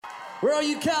Where are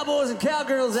you cowboys and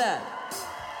cowgirls at?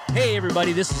 Hey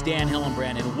everybody, this is Dan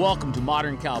Hillenbrand, and welcome to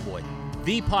Modern Cowboy,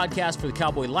 the podcast for the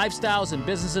cowboy lifestyles and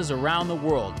businesses around the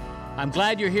world. I'm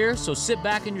glad you're here, so sit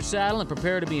back in your saddle and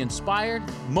prepare to be inspired,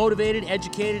 motivated,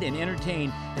 educated, and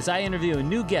entertained as I interview a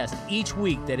new guest each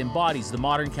week that embodies the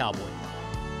modern cowboy.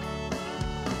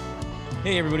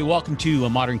 Hey everybody, welcome to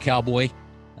Modern Cowboy.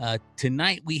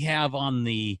 Tonight we have on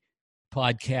the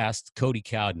podcast Cody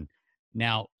Cowden.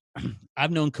 Now,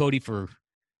 I've known Cody for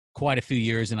quite a few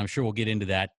years, and I'm sure we'll get into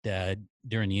that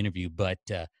during the interview, but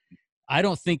I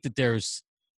don't think that there's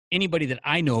anybody that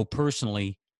I know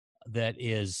personally that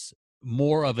is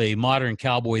more of a modern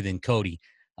cowboy than Cody.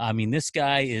 I mean, this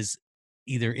guy is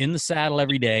either in the saddle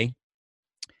every day,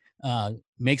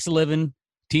 makes a living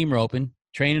team roping,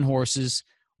 training horses,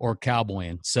 or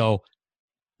cowboying. So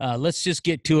let's just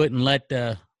get to it and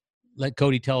let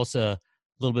Cody tell us a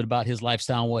little bit about his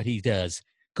lifestyle and what he does.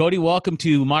 Cody, welcome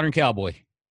to Modern Cowboy.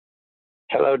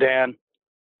 Hello, Dan.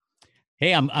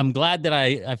 Hey, I'm glad that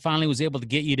I finally was able to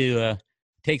get you to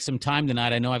take some time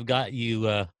tonight. I know I've got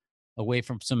you away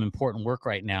from some important work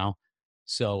right now,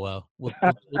 so we'll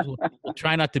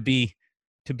try not to be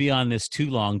on this too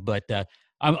long. But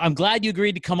I'm glad you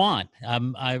agreed to come on.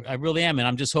 I really am, and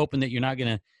I'm just hoping that you're not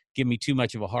going to give me too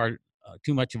much of a hard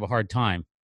time.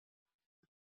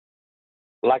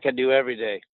 Like I do every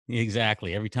day.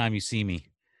 Exactly. Every time you see me.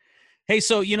 Hey,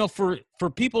 so for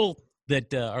people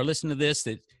that are listening to this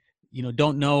that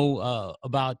don't know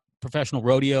about professional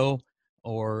rodeo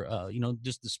or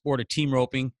just the sport of team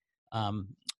roping,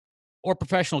 or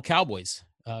professional cowboys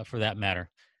for that matter,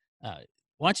 why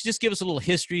don't you just give us a little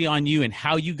history on you and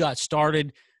how you got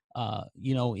started,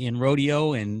 in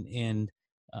rodeo and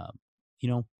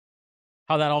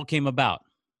how that all came about.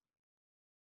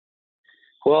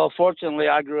 Well, fortunately,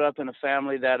 I grew up in a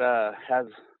family that has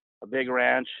a big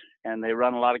ranch, and they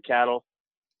run a lot of cattle.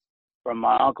 From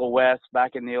my Uncle Wes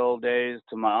back in the old days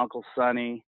to my Uncle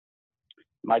Sonny,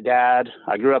 my dad.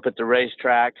 I grew up at the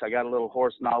racetrack. I got a little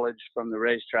horse knowledge from the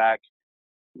racetrack.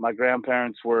 My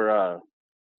grandparents were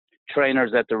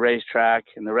trainers at the racetrack,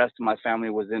 and the rest of my family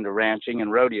was into ranching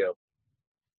and rodeo.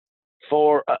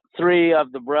 Three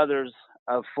of the brothers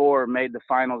of four made the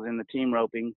finals in the team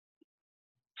roping.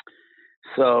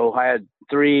 So I had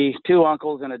two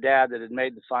uncles and a dad that had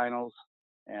made the finals,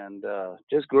 and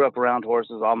just grew up around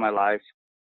horses all my life.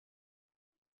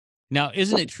 Now,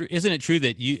 isn't it true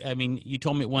that you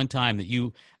told me at one time that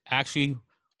you actually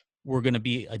were going to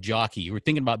be a jockey? You were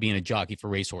thinking about being a jockey for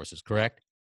racehorses, correct?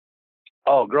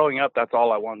 Oh, growing up, that's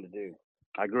all I wanted to do.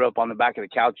 I grew up on the back of the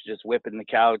couch, just whipping the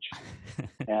couch.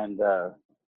 And I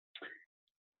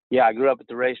grew up at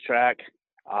the racetrack.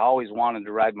 I always wanted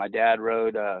to ride. My dad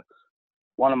rode.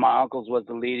 One of my uncles was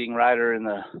the leading rider in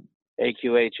the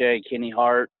AQHA, Kenny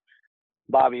Hart.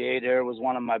 Bobby Adair was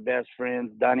one of my best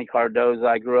friends. Donnie Cardoza.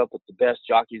 I grew up with the best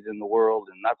jockeys in the world,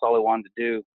 and that's all I wanted to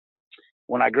do.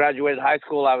 When I graduated high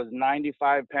school, I was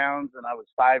 95 pounds, and I was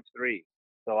 5'3",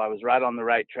 so I was right on the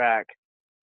right track.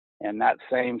 And that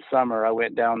same summer, I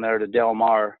went down there to Del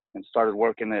Mar and started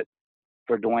working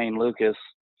for Dwayne Lucas.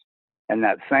 And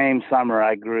that same summer,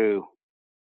 I grew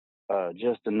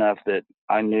just enough that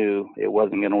I knew it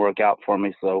wasn't going to work out for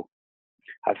me. So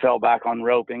I fell back on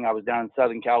roping. I was down in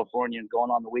Southern California and going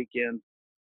on the weekends.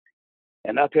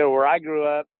 And up here where I grew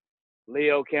up,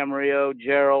 Leo Camarillo,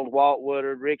 Gerald, Walt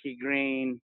Woodard, Ricky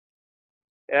Green,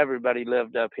 everybody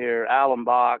lived up here. Alan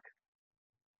Bach,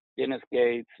 Dennis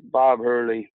Gates, Bob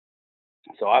Hurley.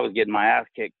 So I was getting my ass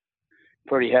kicked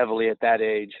pretty heavily at that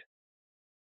age.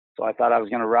 So I thought I was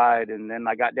going to ride. And then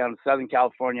I got down to Southern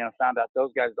California and I found out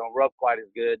those guys don't rope quite as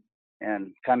good,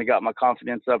 and kind of got my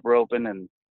confidence up roping and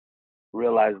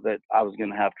realized that I was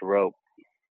going to have to rope.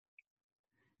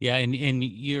 Yeah. And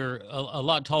you're a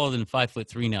lot taller than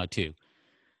 5'3" now too.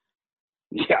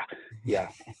 Yeah.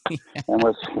 And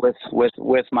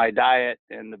with my diet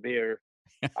and the beer,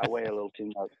 I weigh a little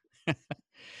too much.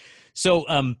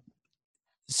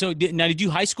 So did you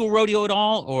high school rodeo at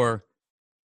all, or?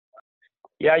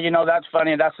 Yeah, that's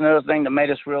funny. That's another thing that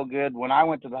made us real good. When I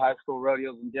went to the high school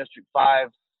rodeos in District 5,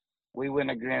 we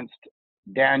went against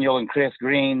Daniel and Chris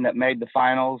Green that made the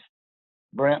finals,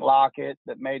 Brent Lockett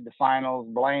that made the finals,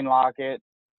 Blaine Lockett,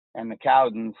 and the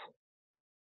Cowdens.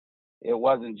 It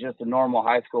wasn't just a normal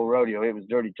high school rodeo. It was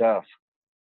dirty tough.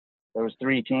 There was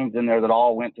 3 teams in there that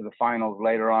all went to the finals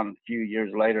later on, a few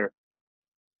years later.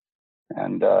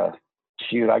 And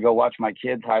I go watch my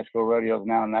kids' high school rodeos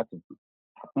now, and that's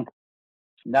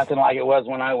nothing like it was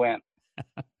when I went.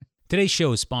 Today's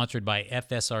show is sponsored by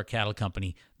FSR Cattle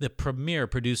Company, the premier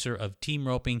producer of team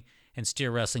roping and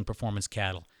steer wrestling performance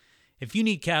cattle. If you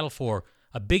need cattle for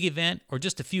a big event, or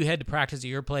just a few head to practice at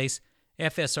your place,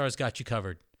 FSR's got you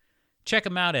covered. Check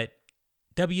them out at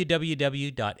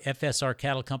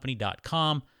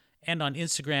www.fsrcattlecompany.com and on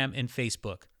Instagram and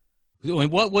Facebook.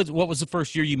 And what was the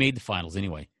first year you made the finals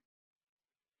anyway?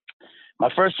 My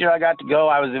first year I got to go,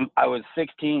 I was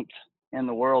 16th in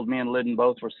the world. Me and Lydon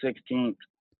both were 16th.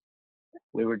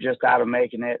 We were just out of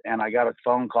making it, and I got a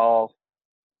phone call.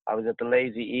 I was at the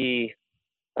Lazy E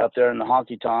up there in the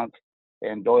honky tonk,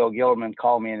 and Doyle Gillerman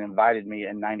called me and invited me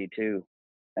in '92,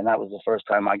 and that was the first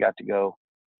time I got to go.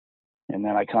 And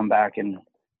then I come back and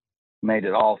made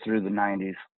it all through the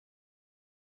 '90s.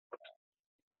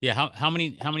 Yeah, how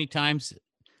many times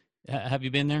have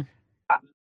you been there?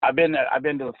 I've been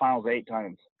to the finals 8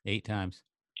 times. 8 times.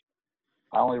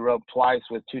 I only roped twice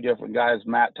with 2 different guys,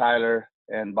 Matt Tyler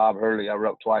and Bob Hurley. I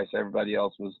roped twice. Everybody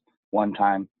else was 1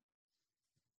 time.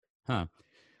 Huh.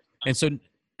 And so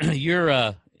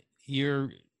you're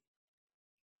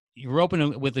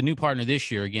roping with a new partner this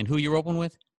year again. Who you roping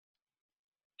with?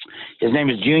 His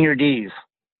name is Junior Dees.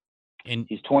 And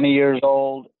he's 20 years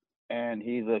old, and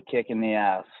he's a kick in the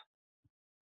ass.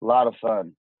 A lot of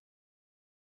fun.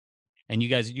 And you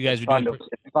guys are doing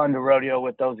it's fun to rodeo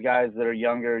with those guys that are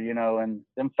younger, and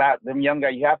them young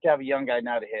guys. You have to have a young guy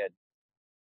now to head.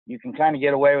 You can kind of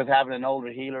get away with having an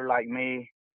older heeler like me,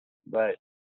 but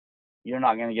you're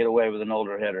not going to get away with an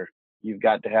older header. You've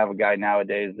got to have a guy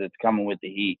nowadays that's coming with the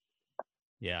heat.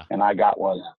 Yeah. And I got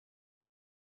one.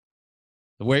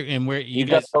 Where you He's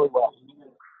guys? Done really well.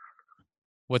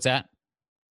 What's that?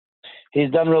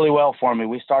 He's done really well for me.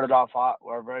 We started off hot.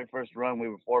 Our very first run, we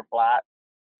were 4 flat,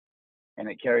 and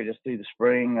it carried us through the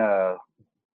spring.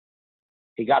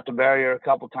 He got the barrier a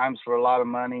couple times for a lot of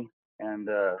money, and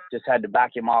just had to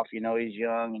back him off. He's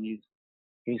young and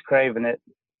he's craving it,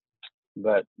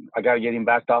 but I got to get him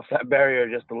backed off that barrier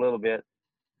just a little bit.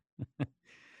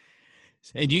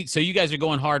 And so you guys are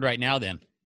going hard right now, then?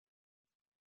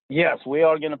 Yes, we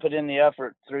are going to put in the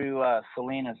effort through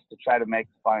Salinas to try to make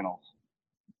the finals.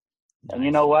 Nice. And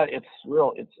you know what? It's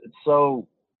real. It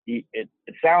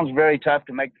sounds very tough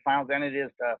to make the finals, and it is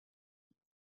tough.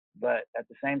 But at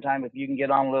the same time, if you can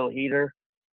get on a little heater,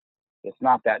 it's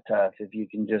not that tough. If you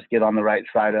can just get on the right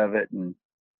side of it and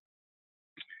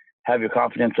have your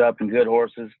confidence up and good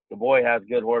horses. The boy has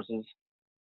good horses,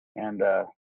 and I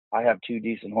have 2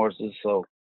 decent horses. So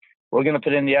we're going to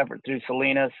put in the effort through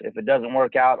Salinas. If it doesn't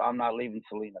work out, I'm not leaving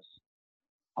Salinas.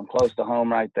 I'm close to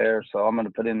home right there, so I'm going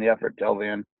to put in the effort till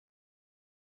then.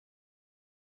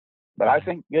 But I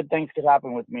think good things could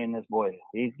happen with me and this boy.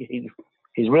 He's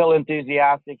real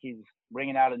enthusiastic. He's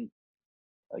bringing out a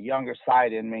younger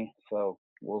side in me, so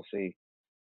we'll see.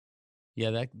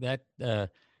 Yeah, that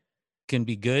can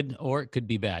be good or it could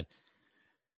be bad.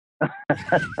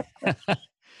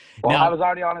 Well, I was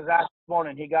already on his ass this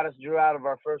morning. He got us drew out of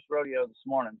our first rodeo this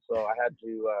morning, so I had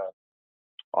to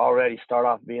already start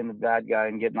off being the bad guy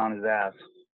and getting on his ass.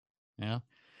 Yeah,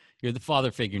 you're the father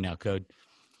figure now, Code.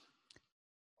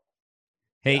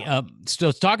 Hey,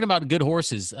 so talking about good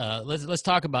horses, let's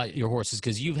talk about your horses,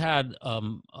 because you've had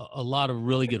a lot of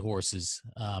really good horses.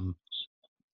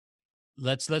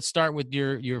 Let's start with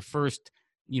your first,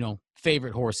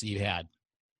 favorite horse that you had.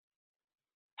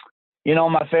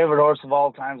 My favorite horse of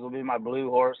all times will be my Blue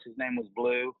horse. His name was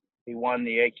Blue. He won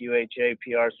the AQHA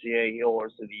PRCA Heel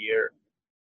Horse of the Year.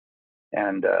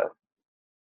 And,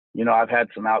 I've had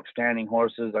some outstanding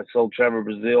horses. I sold Trevor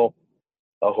Brazil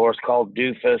a horse called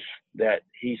Doofus that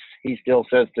he still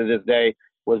says to this day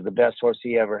was the best horse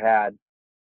he ever had.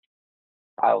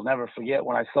 I'll never forget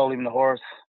when I sold him the horse.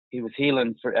 He was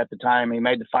heeling at the time. He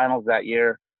made the finals that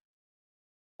year.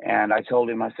 And I told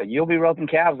him, I said, "You'll be roping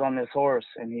calves on this horse."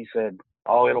 And he said,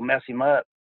 "Oh, it'll mess him up."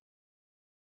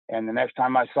 And the next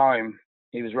time I saw him,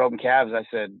 he was roping calves. I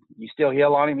said, "You still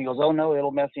heel on him?" He goes, "Oh, no,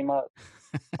 it'll mess him up."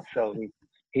 So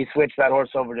he switched that horse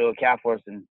over to a calf horse.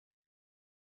 And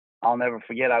I'll never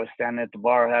forget, I was standing at the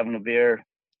bar having a beer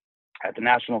at the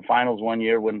national finals one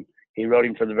year when he rode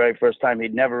him for the very first time.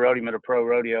 He'd never rode him at a pro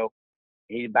rodeo.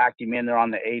 He backed him in there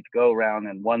on the 8th go round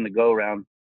and won the go round.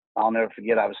 I'll never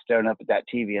forget, I was staring up at that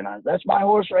TV and that's my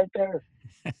horse right there.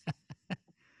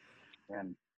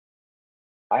 And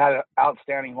I had an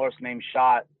outstanding horse named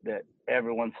Shot that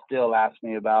everyone still asks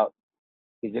me about.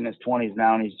 He's in his 20s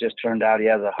now, and he's just turned out he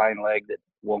has a hind leg that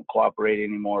won't cooperate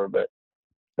anymore. But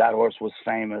that horse was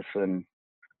famous, and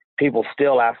people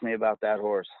still ask me about that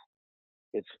horse.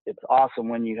 It's awesome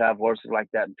when you have horses like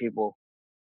that and people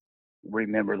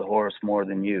remember the horse more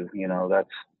than you.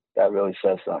 That really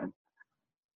says something.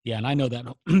 Yeah, and I know that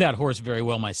that horse very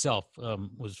well myself.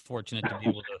 Was fortunate to be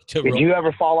able to Did rope. you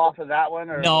ever fall off of that one,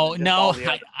 or was No, it just all the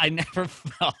I, other? I never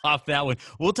fell off that one.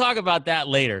 We'll talk about that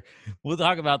later. We want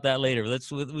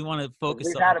to 'Cause focus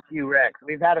we've on. had a few wrecks.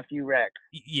 We've had a few wrecks.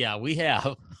 Yeah, we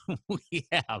have. We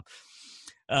have.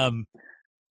 Um,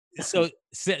 so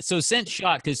Scent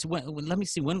Shot, because let me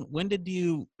see, when did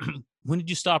you when did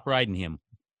you stop riding him?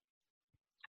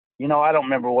 I don't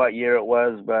remember what year it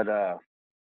was, but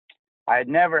I had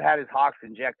never had his hocks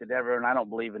injected ever, and I don't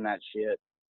believe in that shit.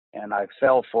 And I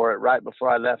fell for it right before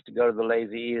I left to go to the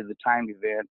Lazy E to the timed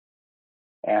event.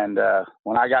 And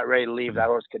when I got ready to leave, that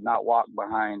horse could not walk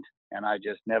behind, and I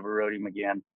just never rode him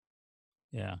again.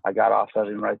 Yeah. I got off of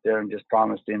him right there and just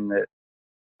promised him that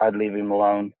I'd leave him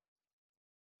alone.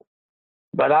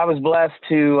 But I was blessed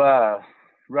to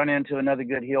run into another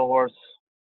good heel horse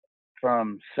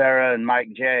from Sarah and Mike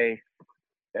J.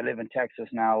 They live in Texas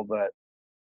now, but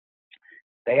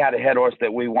they had a head horse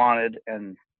that we wanted.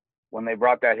 And when they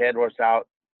brought that head horse out,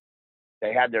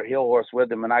 they had their heel horse with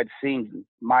them. And I'd seen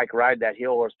Mike ride that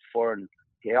heel horse before, and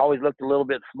he always looked a little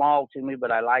bit small to me,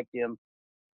 but I liked him.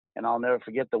 And I'll never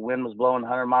forget, the wind was blowing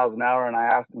 100 miles an hour, and I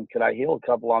asked him, could I heel a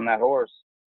couple on that horse?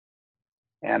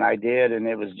 And I did, and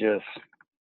it was just,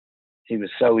 he was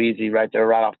so easy right there,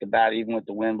 right off the bat, even with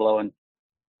the wind blowing,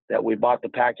 that we bought the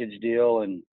package deal,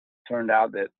 and turned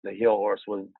out that the heel horse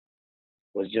was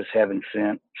just heaven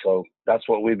sent. So that's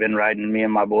what we've been riding, me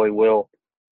and my boy Will.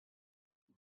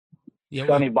 Yeah.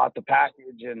 Sonny bought the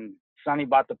package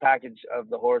of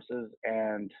the horses,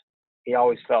 and he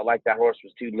always felt like that horse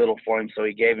was too little for him, so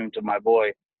he gave him to my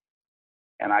boy,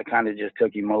 and I kind of just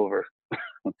took him over.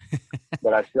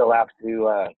 But I still have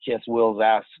to kiss Will's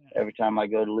ass every time I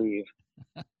go to leave.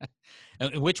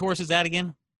 Which horse is that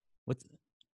again? What's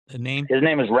the name? His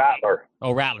name is Rattler.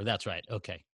 Oh, Rattler. That's right.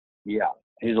 Okay. Yeah,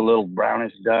 he's a little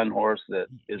brownish dun horse that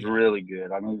is really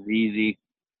good. I mean, he's easy.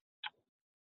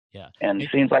 Yeah. And it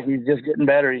seems like he's just getting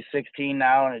better. He's 16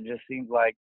 now, and it just seems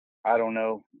like, I don't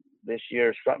know, this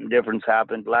year something different's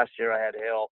happened. Last year I had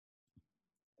hell,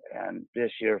 and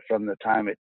this year, from the time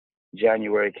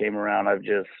January came around, I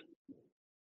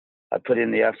put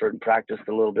in the effort and practiced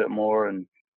a little bit more and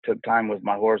took time with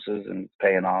my horses, and it's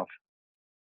paying off.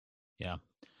 Yeah,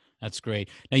 that's great.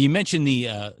 Now, you mentioned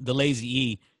the Lazy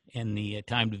E and the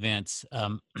timed events.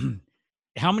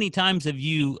 How many times have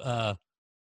you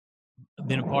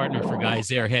been a partner for guys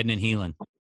there heading and heeling?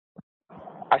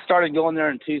 I started going there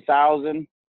in 2000,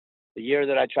 the year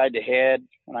that I tried to head,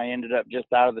 and I ended up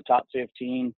just out of the top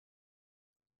 15.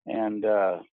 And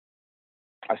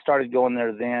I started going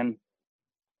there then,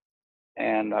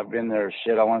 and I've been there,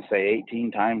 I want to say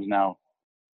 18 times now.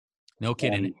 No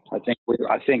kidding. And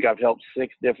I think I've helped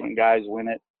 6 different guys win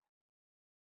it.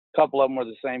 A couple of them were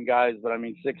the same guys, but I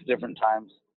mean, 6 different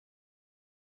times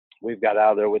we've got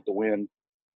out of there with the win.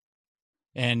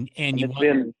 And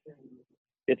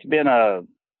it's been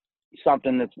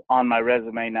something that's on my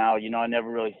resume now. I never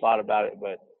really thought about it,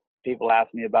 but people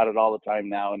ask me about it all the time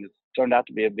now, and it's turned out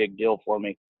to be a big deal for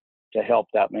me to help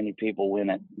that many people win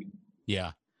it.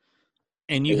 Yeah.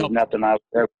 And you helped. Nothing I was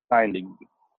ever trying to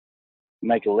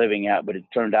make a living at, but it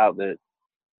turned out that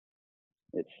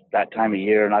it's that time of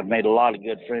year, and I've made a lot of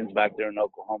good friends back there in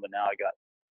Oklahoma now. I got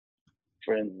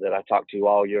friends that I talk to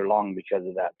all year long because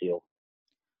of that deal.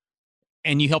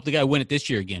 And you helped the guy win it this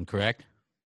year again, correct?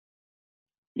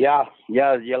 Yeah.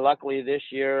 Luckily this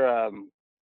year, I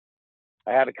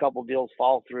had a couple deals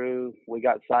fall through. We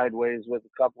got sideways with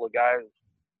a couple of guys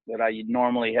that I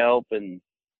normally help, and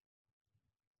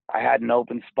I had an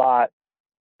open spot,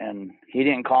 and he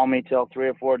didn't call me till 3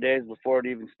 or 4 days before it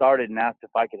even started and asked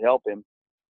if I could help him.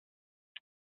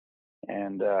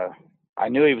 And I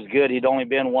knew he was good. He'd only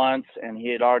been once, and he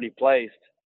had already placed.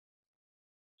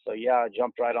 So, yeah, I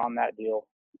jumped right on that deal,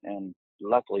 and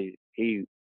luckily he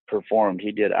performed.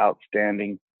 He did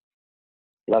outstanding.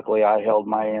 Luckily, I held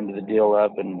my end of the deal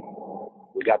up, and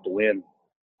we got the win.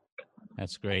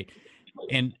 That's great.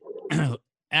 And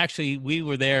actually, we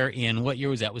were there in, what year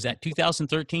was that? Was that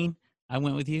 2013? I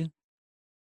went with you?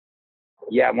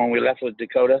 Yeah, when we left with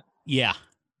Dakota. Yeah.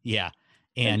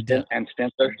 And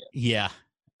Spencer. Yeah.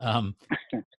 And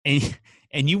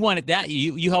you won it that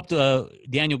you helped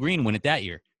Daniel Green win it that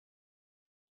year.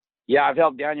 Yeah, I've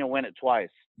helped Daniel win it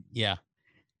twice. Yeah.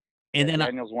 And then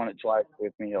Daniel's won it twice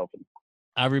with me helping.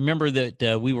 I remember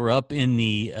that we were up in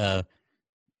the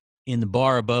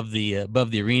bar above the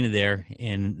arena there,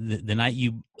 and the night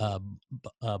you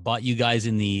bought you guys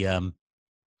in the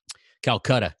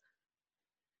Calcutta.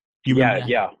 You remember that?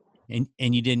 Yeah.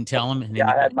 And you didn't tell him. And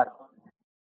I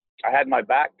had my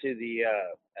back to the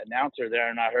announcer there,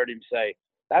 and I heard him say,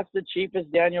 That's the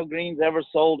cheapest Daniel Green's ever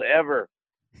sold ever.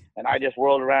 And I just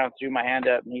whirled around and threw my hand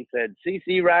up, and he said,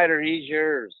 CC Rider, he's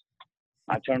yours.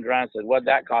 I turned around and said, what'd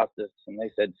that cost us? And they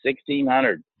said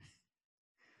 $1,600.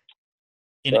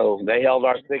 So they held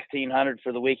our $1,600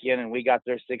 for the weekend, and we got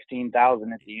their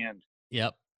 $16,000 at the end.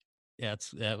 Yep.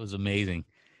 That was amazing.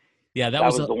 Yeah, that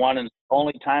was the one and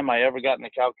only time I ever got in the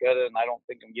Calcutta, and I don't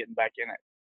think I'm getting back in it.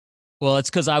 Well, it's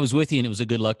because I was with you, and it was a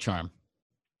good luck charm.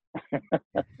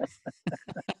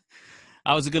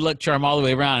 I was a good luck charm all the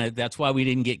way around. That's why we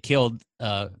didn't get killed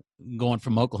going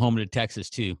from Oklahoma to Texas,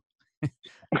 too.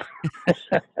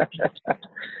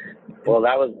 Well,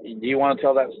 do you want to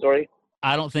tell that story?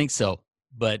 I don't think so.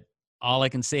 But all I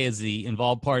can say is the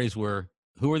involved parties who were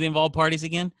the involved parties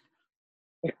again?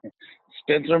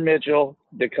 Spencer Mitchell,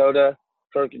 Dakota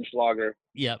Kirchenschlager.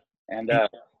 Yep. And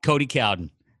Cody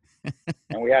Cowden.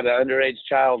 And we had an underage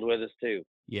child with us too.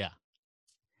 Yeah.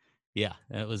 Yeah,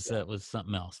 that was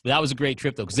something else. But that was a great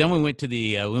trip though, because then we went to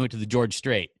the George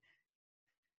Strait.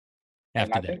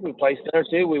 After and I think we placed there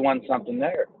too. We won something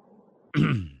there.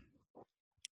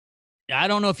 I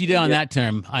don't know if you did on that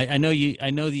term. I know you.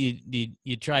 I know that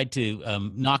you tried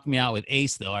to knock me out with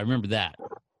Ace though. I remember that.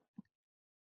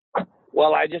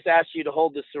 Well, I just asked you to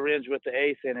hold the syringe with the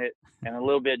Ace in it, and a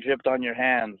little bit dripped on your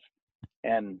hands,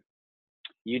 and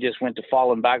you just went to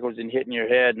falling backwards and hitting your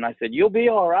head. And I said, "You'll be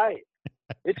all right.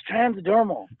 It's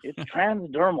transdermal. It's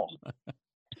transdermal."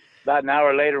 About an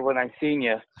hour later, when I seen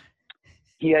you,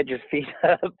 you had your feet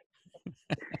up,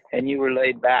 and you were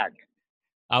laid back.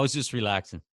 I was just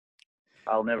relaxing.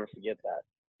 I'll never forget that.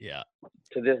 Yeah.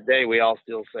 To this day, we all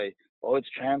still say, "Oh, it's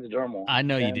transdermal." I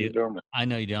know you do. I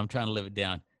know you do. I'm trying to live it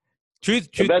down.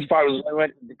 The best part was when I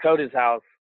went to Dakota's house.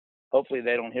 Hopefully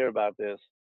they don't hear about this.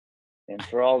 And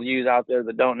for all you out there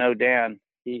that don't know Dan,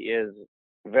 he is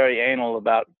very anal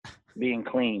about being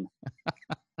clean.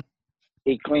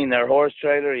 He cleaned their horse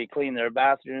trailer. He cleaned their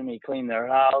bathroom. He cleaned their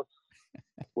house.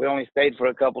 We only stayed for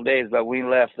a couple days, but we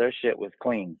left. Their shit was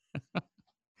clean.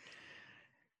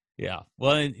 Yeah.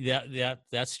 Well, yeah,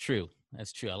 that's true.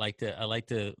 That's true. I like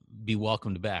to be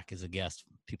welcomed back as a guest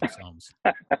in people's homes.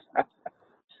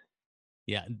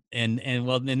 Yeah. And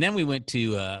then we went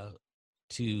to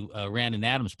Randon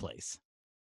Adams' place,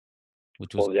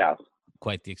 which was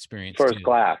quite the experience. First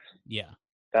class. Yeah.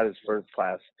 That is first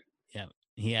class. Yeah.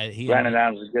 Brandon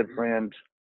Adams is a good friend.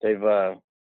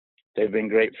 They've been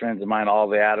great friends of mine. All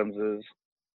the Adamses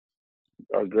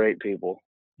are great people.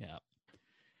 Yeah.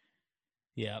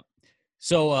 Yeah.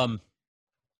 So,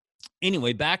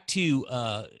 anyway, back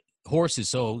to horses.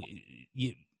 So,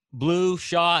 Blue,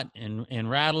 Shot, and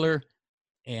Rattler,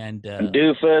 and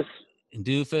Doofus. And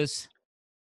Doofus.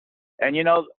 And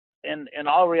in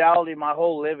all reality, my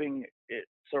whole living it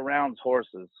surrounds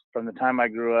horses. From the time I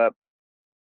grew up,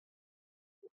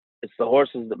 it's the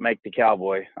horses that make the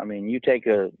cowboy. I mean, you take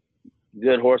a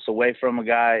good horse away from a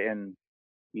guy, and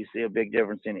you see a big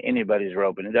difference in anybody's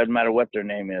roping. It doesn't matter what their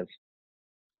name is.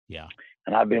 Yeah.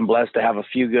 And I've been blessed to have a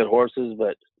few good horses,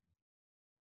 but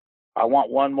I want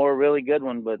one more really good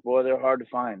one, but boy, they're hard to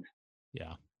find.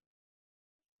 Yeah.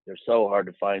 They're so hard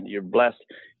to find. You're blessed.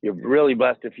 You're really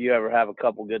blessed if you ever have a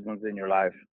couple good ones in your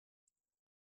life.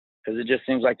 Because it just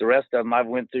seems like the rest of them, I've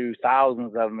went through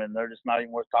thousands of them, and they're just not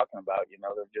even worth talking about.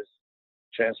 They're just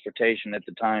transportation at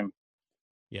the time.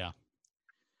 Yeah.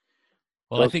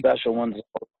 Well, Those I think special ones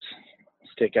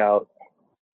stick out.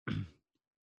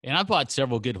 And I bought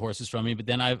several good horses from you, but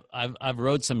then I've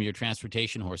rode some of your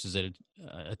transportation horses at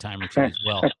a time or two as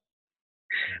well.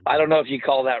 I don't know if you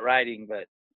call that riding, but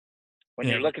when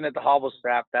you're looking at the hobble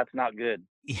strap, that's not good.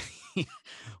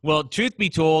 Well, truth be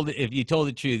told, if you told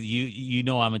the truth, you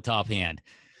know I'm a top hand,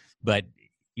 but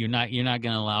you're not going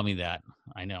to allow me that.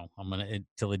 I know. I'm going to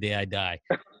till the day I die.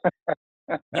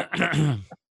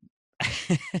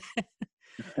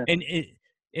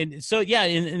 And so, yeah,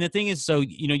 and the thing is, so,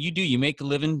 you make a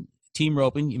living team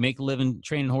roping, you make a living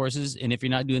training horses. And if you're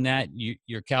not doing that,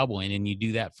 you're cowboying, and you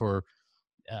do that for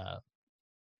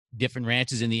different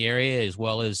ranches in the area as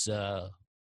well as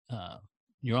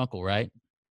your uncle, right?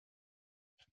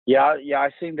 Yeah. I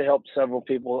seem to help several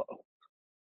people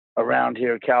around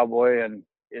here cowboy, and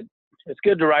it's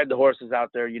good to ride the horses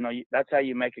out there. That's how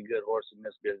you make a good horse in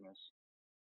this business,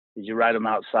 is you ride them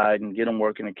outside and get them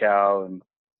working a cow and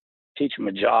teach them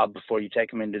a job before you take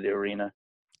them into the arena.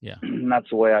 Yeah. And that's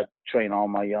the way I train all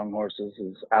my young horses,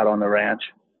 is out on the ranch.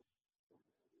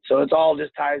 So it's all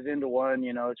just ties into one,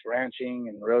 it's ranching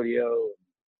and rodeo,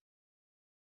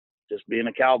 just being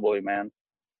a cowboy, man.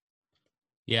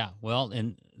 Yeah. Well,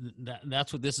 and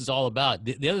that's what this is all about.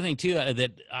 The other thing too,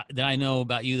 that I know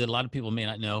about you that a lot of people may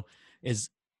not know is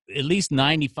at least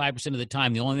 95% of the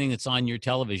time, the only thing that's on your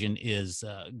television is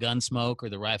Gunsmoke or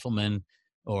The Rifleman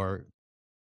or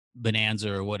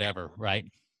Bonanza or whatever, right?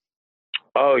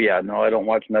 Oh yeah, no, I don't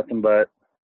watch nothing but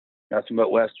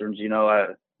westerns. You know,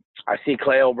 I see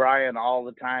Clay O'Brien all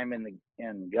the time in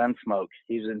Gunsmoke.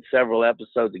 He's in several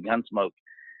episodes of Gunsmoke.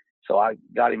 So I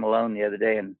got him alone the other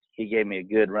day, and he gave me a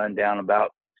good rundown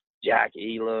about Jack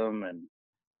Elam and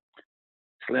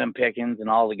Slim Pickens and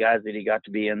all the guys that he got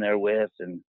to be in there with,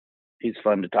 and he's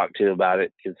fun to talk to about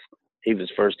it because he was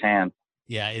firsthand.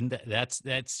 Yeah, and that's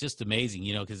just amazing,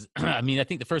 you know, because I mean, I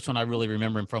think the first one I really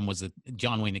remember him from was the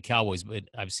John Wayne the Cowboys, but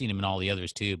I've seen him in all the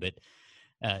others too. But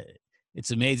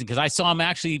it's amazing because I saw him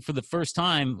actually for the first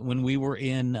time when we were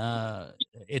in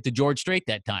at the George Strait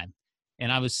that time,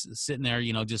 and I was sitting there,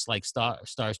 you know, just like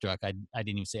starstruck. I didn't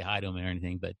even say hi to him or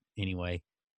anything, but anyway,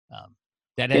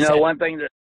 you know, one thing that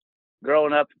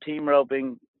growing up team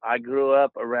roping, I grew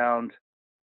up around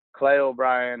Clay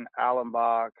O'Brien, Alan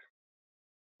Bach,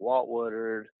 Walt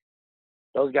Woodard.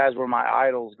 Those guys were my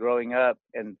idols growing up,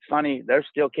 and funny, they're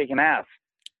still kicking ass.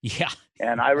 Yeah.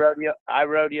 And I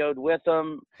rodeoed with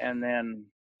them, and then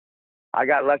I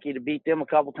got lucky to beat them a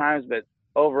couple times, but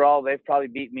overall they've probably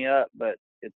beat me up. But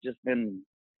it's just been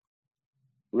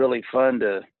really fun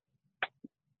to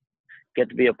get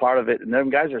to be a part of it. And them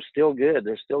guys are still good.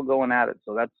 They're still going at it.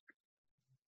 So I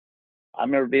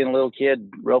remember being a little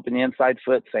kid roping the inside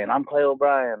foot saying, I'm Clay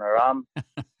O'Brien or I'm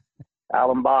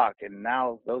Alan Bach. And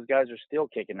now those guys are still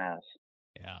kicking ass.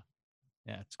 Yeah.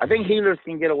 Yeah. I think healers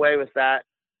can get away with that.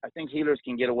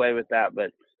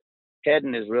 But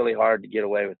heading is really hard to get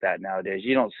away with that nowadays.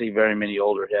 You don't see very many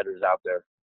older headers out there.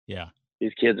 Yeah.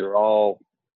 These kids are all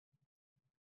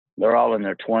in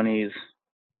their 20s.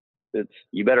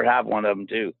 You better have one of them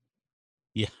too.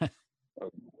 Yeah.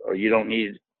 Or you don't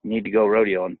need to go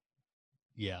rodeoing.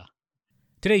 Yeah.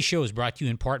 Today's show is brought to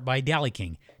you in part by Dally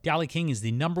King. Dally King is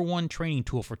the #1 training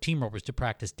tool for team ropers to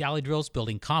practice dally drills,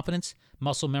 building confidence,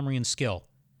 muscle memory, and skill.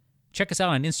 Check us out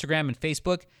on Instagram and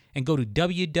Facebook, and go to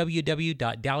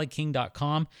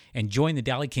www.dallyking.com and join the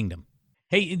Dally Kingdom.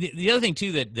 Hey, the other thing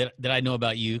too that I know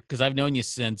about you, because I've known you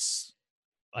since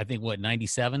I think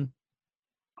 97,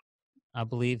 I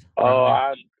believe.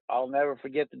 Oh, I'll never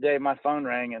forget the day my phone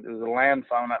rang. It was a land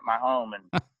phone at my home,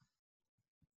 and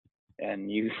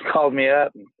and you called me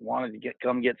up and wanted to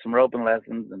come get some roping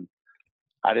lessons, and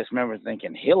I just remember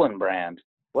thinking, Hillenbrand,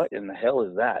 what in the hell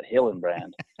is that,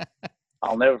 Hillenbrand?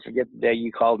 I'll never forget the day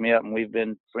you called me up, and we've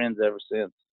been friends ever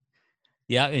since.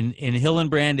 Yeah, and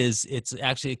Hillenbrand it's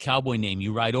actually a cowboy name.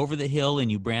 You ride over the hill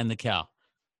and you brand the cow.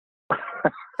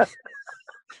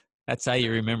 That's how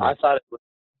you remember. I thought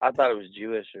it was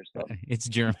Jewish or something. It's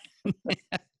German.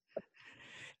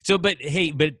 So, but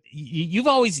you've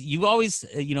always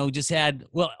you know, just had,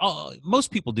 well,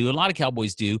 most people do, a lot of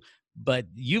cowboys do, but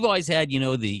you've always had, you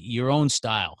know, your own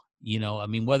style. You know, I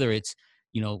mean, whether it's,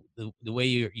 you know, the way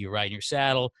you're riding your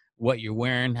saddle, what you're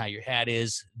wearing, how your hat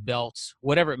is, belts,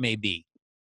 whatever it may be.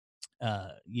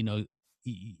 You know,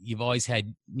 you've always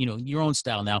had, you know, your own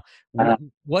style. Now,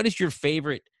 what is your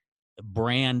favorite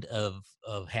brand of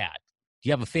hat? Do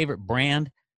you have a favorite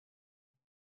brand?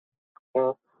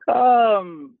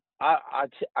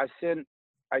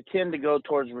 I tend to go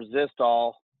towards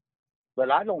Resistol, but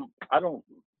I'll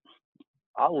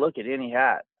look at any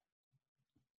hat.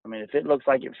 I mean, if it looks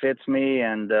like it fits me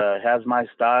and has my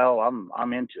style,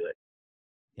 I'm into it.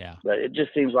 Yeah. But it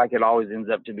just seems like it always ends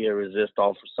up to be a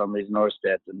Resistol for some reason, or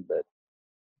Stetson. But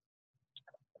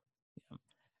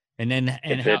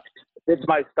if it's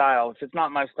my style, if it's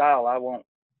not my style, I won't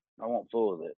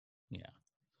fool with it. Yeah.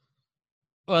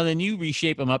 Well, then you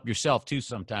reshape them up yourself too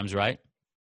sometimes, right?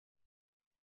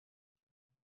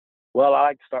 Well, I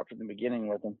like to start from the beginning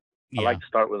with them. Yeah. I like to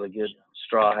start with a good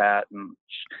straw hat, and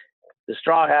the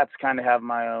straw hats kind of have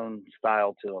my own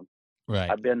style to them. Right.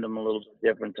 I bend them a little bit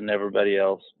different than everybody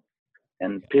else,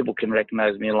 and people can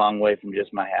recognize me a long way from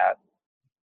just my hat.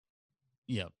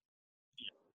 Yeah.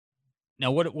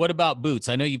 Now, what about boots?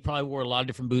 I know you probably wore a lot of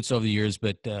different boots over the years,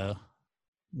 but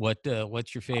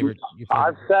what's your favorite?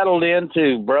 I've settled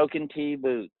into Broken T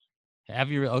boots. Have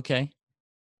you? Okay.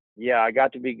 Yeah, I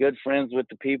got to be good friends with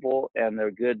the people, and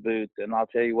they're good boots. And I'll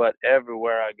tell you what,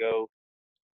 everywhere I go,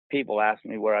 people ask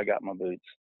me where I got my boots.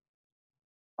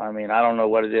 I mean, I don't know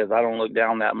what it is. I don't look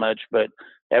down that much, but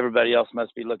everybody else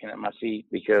must be looking at my feet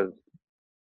because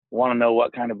want to know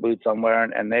what kind of boots I'm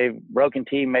wearing. And Broken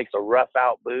T makes a rough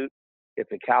out boot.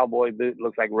 It's a cowboy boot,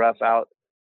 looks like rough out,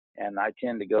 and I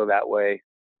tend to go that way.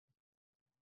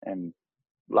 And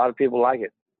a lot of people like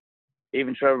it.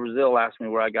 Even Trevor Brazil asked me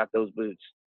where I got those boots.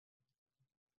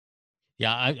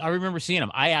 Yeah, I remember seeing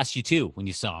them. I asked you too when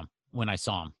I saw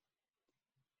them.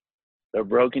 They're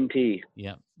Broken T.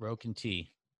 Yeah, Broken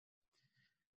T.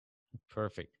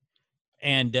 Perfect.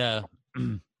 And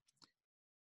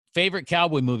favorite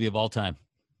cowboy movie of all time?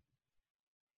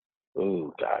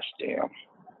 Oh, gosh, damn.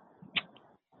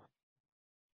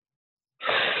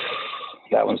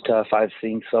 That one's tough. I've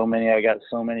seen so many. I got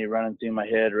so many running through my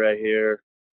head right here.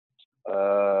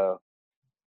 I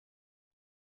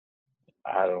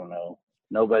don't know.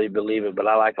 Nobody believe it, but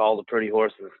I like All the Pretty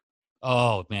Horses.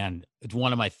 Oh man, it's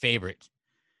one of my favorites.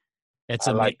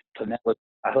 I like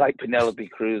Penelope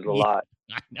Cruz a lot.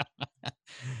 I know.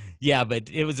 Yeah, but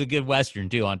it was a good Western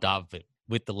too on top of it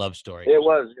with the love story. It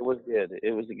was good.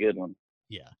 It was a good one.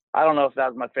 Yeah. I don't know if that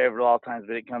was my favorite of all times,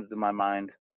 but it comes to my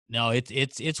mind. No,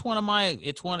 it's one of my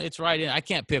it's right in. I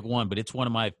can't pick one, but it's one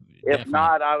of my. If definitely.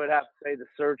 not, I would have to say The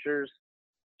Searchers,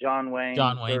 John Wayne.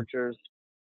 Searchers.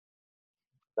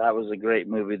 That was a great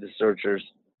movie, The Searchers.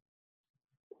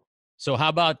 So how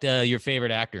about your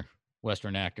favorite actor,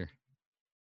 Western actor?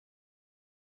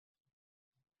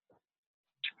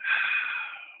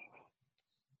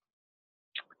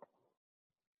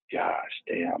 Gosh,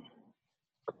 damn.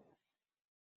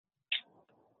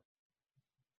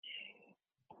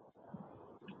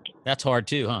 That's hard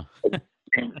too, huh?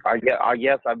 I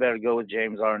guess I better go with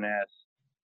James Arness.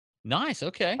 Nice.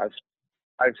 Okay.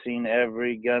 I've seen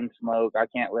every Gunsmoke. I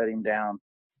can't let him down.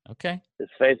 Okay. As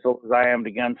faithful as I am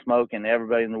to Gunsmoke, and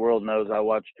everybody in the world knows I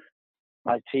watch.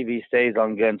 My TV stays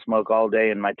on Gunsmoke all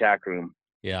day in my tack room.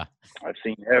 Yeah. I've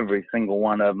seen every single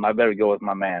one of them. I better go with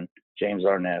my man, James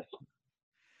Arness.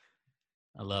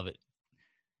 I love it.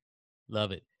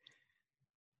 Love it.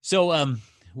 So,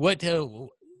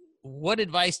 what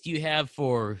advice do you have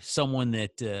for someone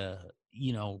that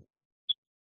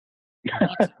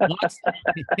wants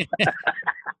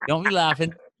Don't be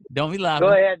laughing. Don't be laughing.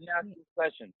 Go ahead and ask the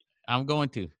question. I'm going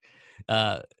to.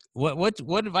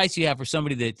 What advice do you have for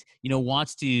somebody that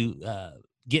wants to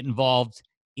get involved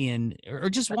in, or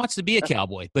just wants to be a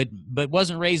cowboy, but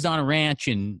wasn't raised on a ranch,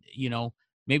 and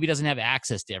maybe doesn't have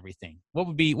access to everything? What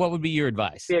would be your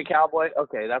advice? Be a cowboy?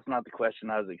 Okay, that's not the question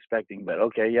I was expecting, but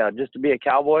okay, yeah, just to be a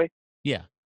cowboy. Yeah.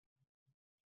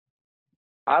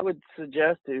 I would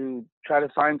suggest to try to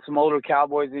find some older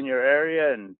cowboys in your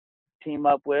area and team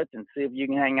up with, and see if you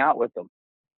can hang out with them.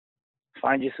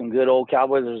 Find you some good old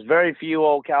cowboys. There's very few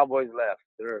old cowboys left.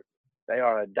 They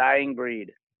are a dying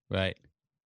breed. Right.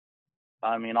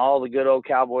 I mean, all the good old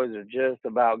cowboys are just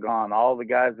about gone. All the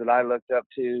guys that I looked up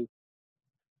to,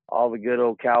 all the good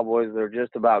old cowboys, they're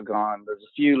just about gone. There's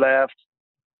a few left,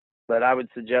 but I would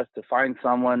suggest to find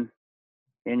someone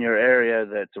in your area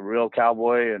that's a real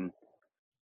cowboy and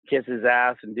kiss his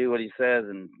ass and do what he says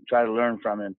and try to learn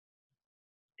from him.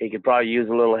 He could probably use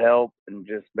a little help, and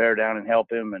just bear down and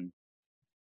help him. And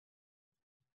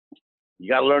you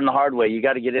got to learn the hard way. You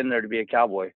got to get in there to be a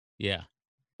cowboy. Yeah.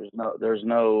 There's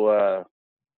no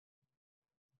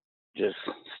just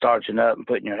starching up and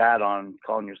putting your hat on,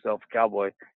 calling yourself a cowboy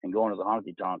and going to the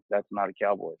honky tonk. That's not a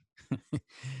cowboy.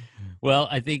 Well,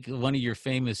 I think one of your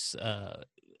famous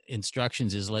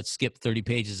instructions is let's skip 30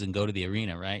 pages and go to the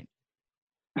arena, right?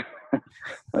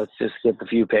 Let's just skip a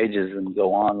few pages and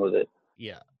go on with it.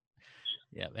 Yeah.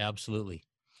 Yeah, absolutely.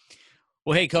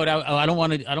 Well, hey, Cody, I don't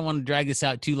want to drag this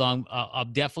out too long. I'll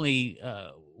definitely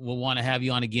will want to have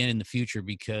you on again in the future,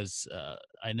 because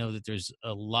I know that there's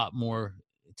a lot more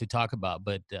to talk about.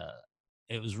 But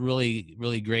it was really,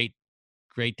 really great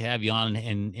to have you on,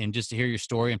 and just to hear your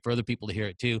story, and for other people to hear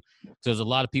it too. So there's a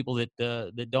lot of people that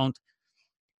don't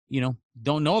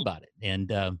know about it,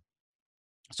 and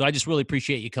so I just really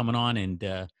appreciate you coming on,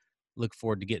 and look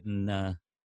forward to getting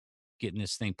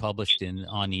this thing published and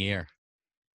on the air.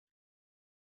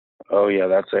 Oh yeah,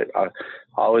 that's it. I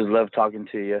always love talking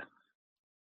to you.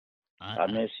 I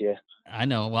miss you. I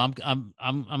know. Well, I'm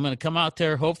going to come out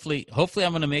there. Hopefully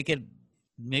I'm going to make it.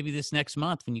 Maybe this next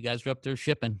month when you guys are up there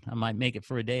shipping, I might make it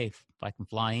for a day if I can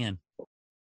fly in.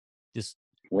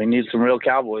 We need some real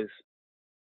cowboys.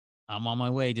 I'm on my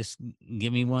way. Just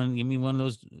give me one of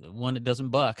those, one that doesn't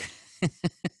buck.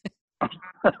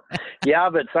 Yeah,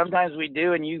 but sometimes we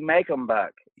do, and you make them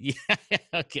buck. Yeah.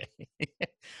 Okay.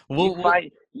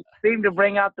 You seem to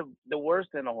bring out the worst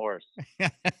in a horse.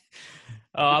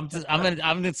 I'm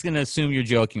just gonna assume you're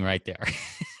joking right there.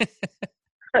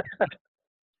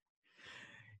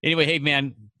 Anyway, hey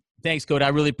man, thanks, Cody. I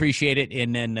really appreciate it,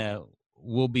 and then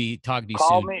we'll be talking to you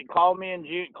soon. Call me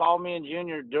in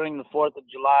Junior during the 4th of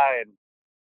July, and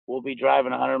we'll be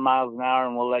driving 100 miles an hour,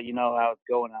 and we'll let you know how it's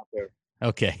going out there.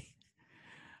 Okay.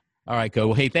 All right, Cody.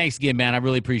 Well, hey, thanks again, man. I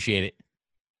really appreciate it.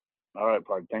 All right,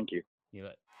 Park. Thank you. You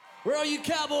bet. Where are you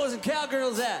cowboys and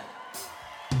cowgirls at?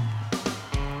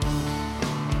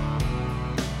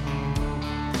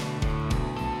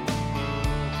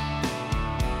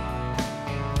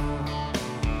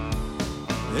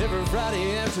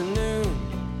 Friday afternoon,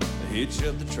 I hitch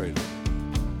up the trailer,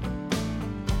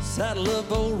 saddle up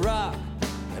old rock,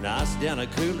 and ice down a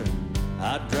cooler.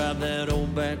 I'd drive that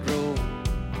old back road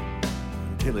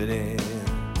until it ends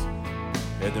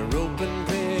at the roping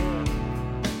pen.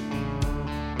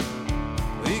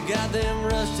 We got them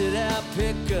rusted out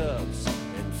pickups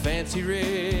and fancy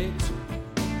rigs,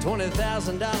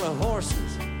 $20,000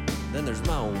 horses, then there's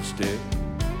my old stick.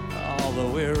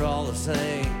 Although we're all the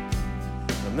same,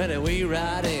 the minute we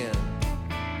ride in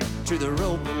to the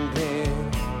roping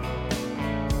pen.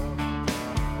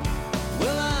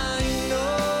 Well, I ain't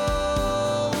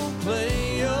no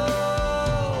play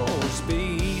your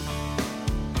speed,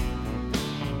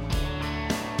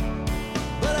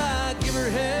 but I give her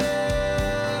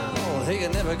hell, hey, you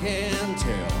never can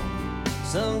tell.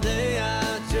 Someday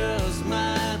I just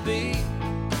might be.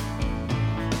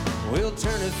 We'll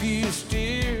turn a few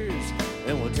steers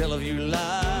and we'll tell a few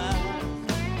lies,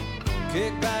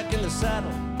 kick back in the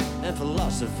saddle and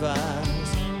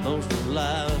philosophize. Most of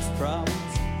life's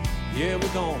problems, yeah,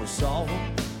 we're gonna solve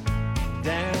them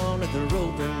down at the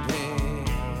roping pen.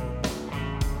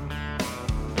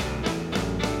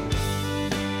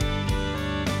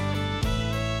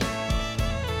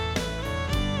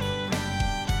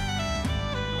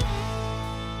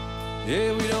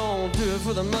 Yeah, we don't do it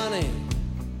for the money,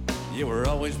 yeah, we're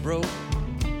always broke.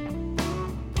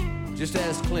 Just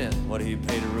ask Clint what he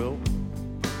paid a rope.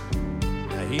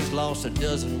 Now he's lost a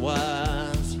dozen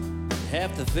wives,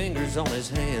 half the fingers on his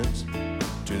hands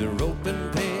to the roping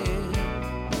pen.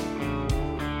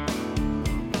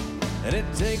 And it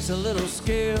takes a little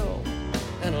skill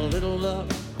and a little luck.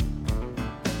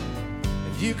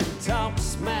 If you can talk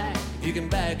smack, you can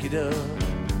back it up.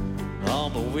 Oh,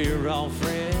 but we're all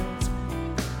friends,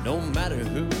 no matter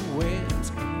who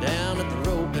wins down at the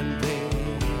roping pen.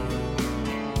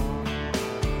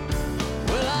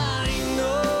 Well, I ain't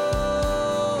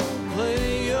no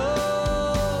play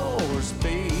your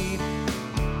speed,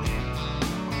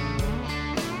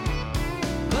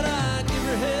 but I give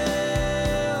her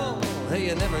hell, hey,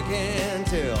 you never can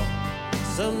tell.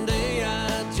 Someday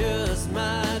I just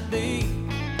might be.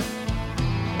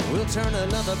 We'll turn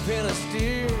another pen of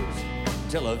steers,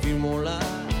 tell a few more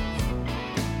lies,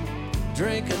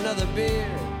 drink another beer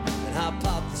and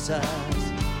hypothesize.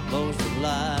 Most of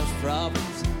life's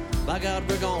problems, by God,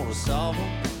 we're gonna solve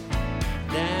them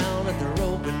down at the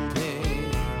roping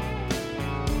pen.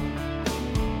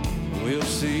 We'll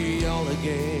see y'all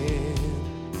again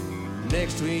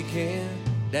next weekend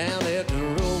down at the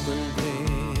roping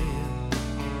pen.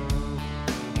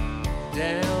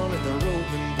 Down at the roping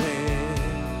pen.